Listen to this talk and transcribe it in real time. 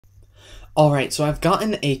Alright, so I've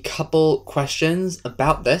gotten a couple questions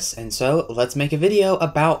about this, and so let's make a video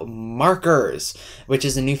about markers, which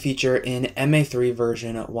is a new feature in MA3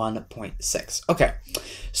 version 1.6. Okay,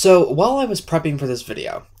 so while I was prepping for this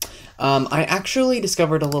video, I actually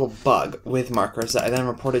discovered a little bug with markers that I then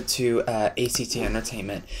reported to ACT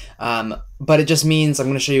Entertainment, but it just means I'm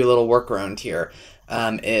going to show you a little workaround here.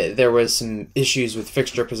 There was some issues with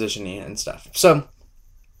fixture positioning and stuff. So,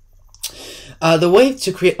 the way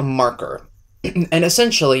to create a marker, and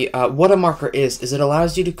essentially what a marker is it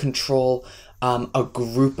allows you to control a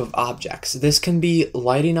group of objects. This can be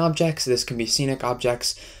lighting objects, this can be scenic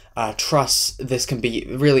objects, truss, this can be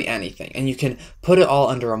really anything. And you can put it all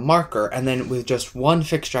under a marker, and then with just one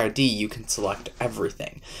fixture ID, you can select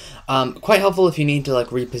everything. Quite helpful if you need to like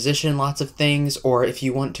reposition lots of things, or if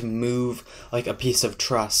you want to move like a piece of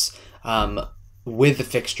truss with the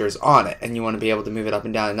fixtures on it, and you want to be able to move it up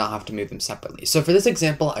and down and not have to move them separately. So for this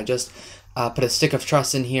example, I just put a stick of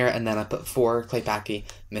truss in here, and then I put 4 Claypaky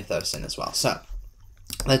mythos in as well. So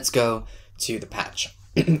let's go to the patch.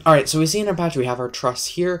 Alright, so we see in our patch we have our truss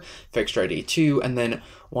here, fixture ID 2, and then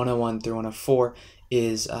 101 through 104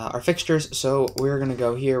 is our fixtures. So we're going to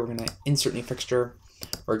go here, we're going to insert new fixture,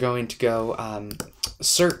 we're going to go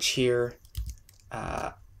search here,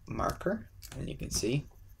 marker, and you can see,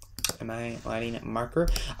 am I lighting marker?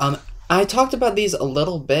 I talked about these a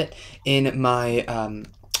little bit in my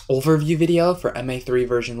overview video for MA3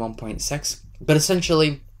 version 1.6, but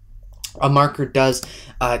essentially a marker does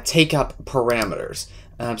take up parameters.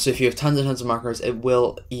 So if you have tons and tons of markers, it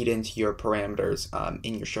will eat into your parameters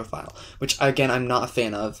in your show file, which again, I'm not a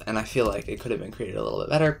fan of, and I feel like it could have been created a little bit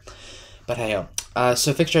better, but hey-oh.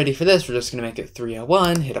 So fixture ID for this, we're just going to make it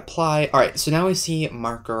 301, hit apply. All right, so now we see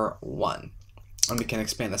marker 1, and we can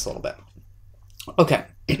expand this a little bit. Okay,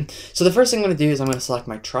 so the first thing I'm going to do is I'm going to select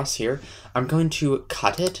my truss here. I'm going to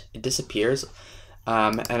cut it, it disappears,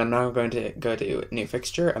 and I'm now going to go to new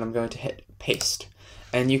fixture, and I'm going to hit paste.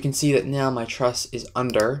 And you can see that now my truss is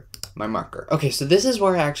under my marker. Okay, so this is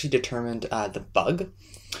where I actually determined the bug.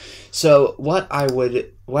 So what I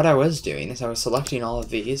was doing is I was selecting all of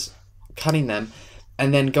these, cutting them,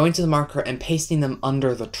 and then going to the marker and pasting them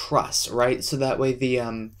under the truss, right? So that way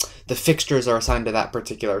the fixtures are assigned to that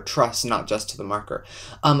particular truss, not just to the marker.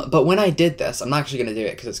 But when I did this, I'm not actually going to do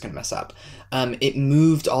it because it's going to mess up. It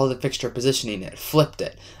moved all the fixture positioning, it flipped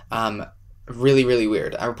it. Really, really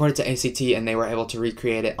weird. I reported to ACT and they were able to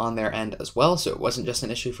recreate it on their end as well, so it wasn't just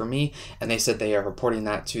an issue for me, and they said they are reporting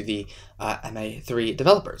that to the MA3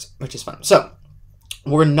 developers, which is fun. So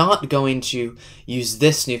we're not going to use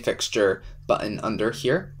this new fixture button under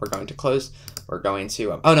here. We're going to close. We're going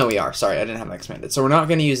to, oh no, we are. Sorry, I didn't have that expanded. So we're not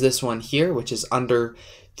going to use this one here, which is under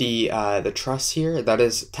the truss here. That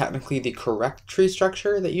is technically the correct tree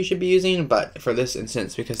structure that you should be using, but for this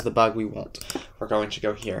instance, because of the bug, we won't. We're going to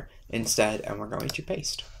go here instead, and we're going to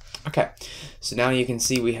paste. Okay, so now you can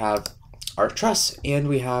see we have our truss and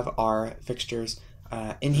we have our fixtures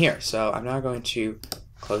in here. So I'm now going to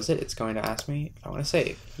close it. It's going to ask me if I want to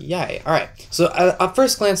save. Yay. All right. So at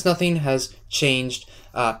first glance, nothing has changed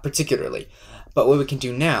particularly. But what we can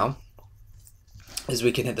do now is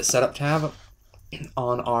we can hit the Setup tab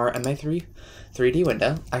on our MA3 3D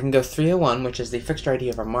window. I can go 301, which is the fixture ID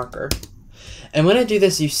of our marker. And when I do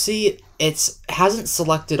this, you see it hasn't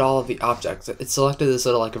selected all of the objects. It's selected this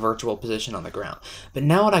little like virtual position on the ground. But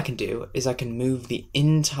now what I can do is I can move the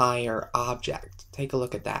entire object. Take a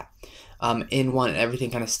look at that. In one, and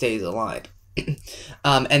everything kind of stays aligned.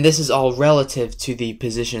 And this is all relative to the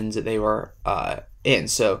positions that they were in.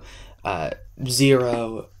 So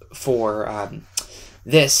 0 for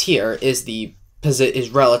this here is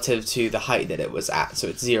relative to the height that it was at. So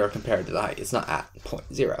it's 0 compared to the height. It's not at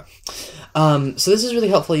 0.0. So this is really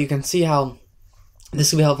helpful. You can see how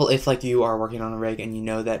this can be helpful if like you are working on a rig and you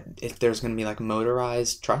know that if there's going to be like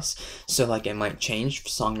motorized truss, so like it might change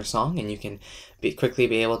song to song, and you can quickly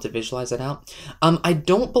be able to visualize it out. I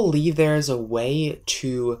don't believe there's a way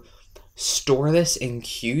to store this in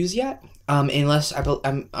queues yet, unless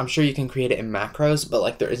I'm sure you can create it in macros, but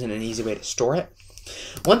like there isn't an easy way to store it.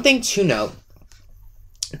 One thing to note,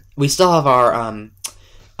 we still have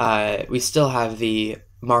our we still have the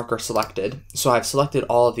marker selected, so I've selected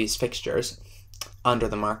all of these fixtures under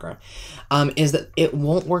the marker, is that it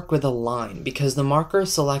won't work with a line because the marker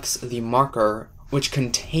selects the marker which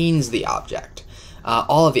contains the object,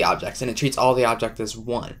 all of the objects, and it treats all the objects as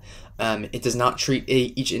one. It does not treat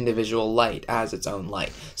each individual light as its own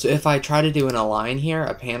light. So if I try to do an align here,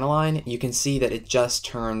 a pan align, you can see that it just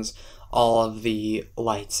turns all of the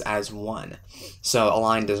lights as one. So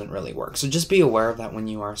align doesn't really work. So just be aware of that when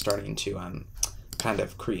you are starting to kind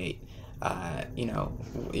of create you know,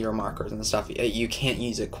 your markers and stuff. You can't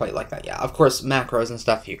use it quite like that. Yeah, of course, macros and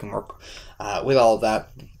stuff, you can work with all of that.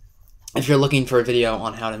 If you're looking for a video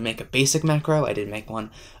on how to make a basic macro, I did make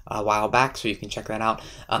one a while back, so you can check that out.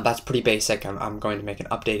 That's pretty basic. I'm going to make an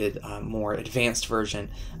updated, more advanced version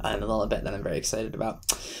in a little bit that I'm very excited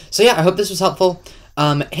about. So yeah, I hope this was helpful.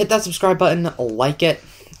 Hit that subscribe button, like it.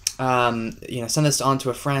 You know, send this on to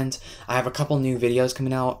a friend. I have a couple new videos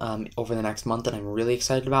coming out over the next month that I'm really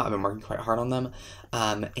excited about. I've been working quite hard on them,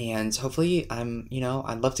 and hopefully you know,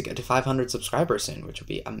 I'd love to get to 500 subscribers soon, which would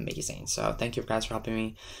be amazing. So thank you guys for helping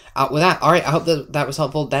me out with that. All right, I hope that was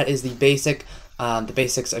helpful. That is the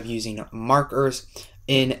basics of using markers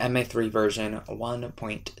in MA3 version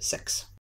 1.6.